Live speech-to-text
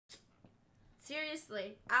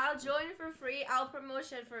seriously. I'll join for free. I'll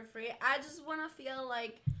promotion for free. I just want to feel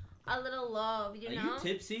like a little love, you know? Are you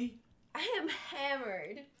tipsy? I am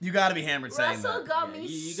hammered. You gotta be hammered saying that. Russell got me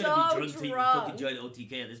you so gotta be drunk till you drunk. fucking join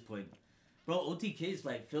OTK at this point. Bro, OTK is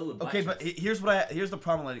like filled with Okay, batches. but here's the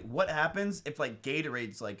problem, lady. What happens if like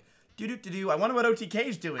Gatorade's like I wonder what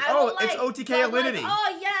OTK's doing. I will, It's like, OTK go like, Alinity.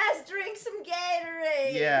 oh yes, drink some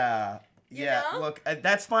Gatorade. Yeah. You Yeah. know? Look,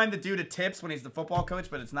 that's fine to do to tips when he's the football coach,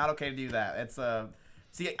 but it's not okay to do that. It's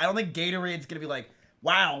see, I don't think Gatorade's gonna be like,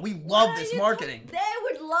 wow, we love this marketing. They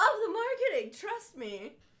would love the marketing. Trust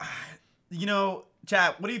me. You know,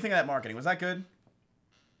 chat. What do you think of that marketing? Was that good?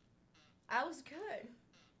 I was good.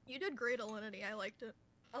 You did great, Alinity. I liked it.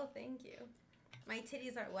 Oh, thank you. My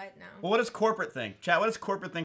titties are wet now. Well, what does corporate think? Chat, what does corporate think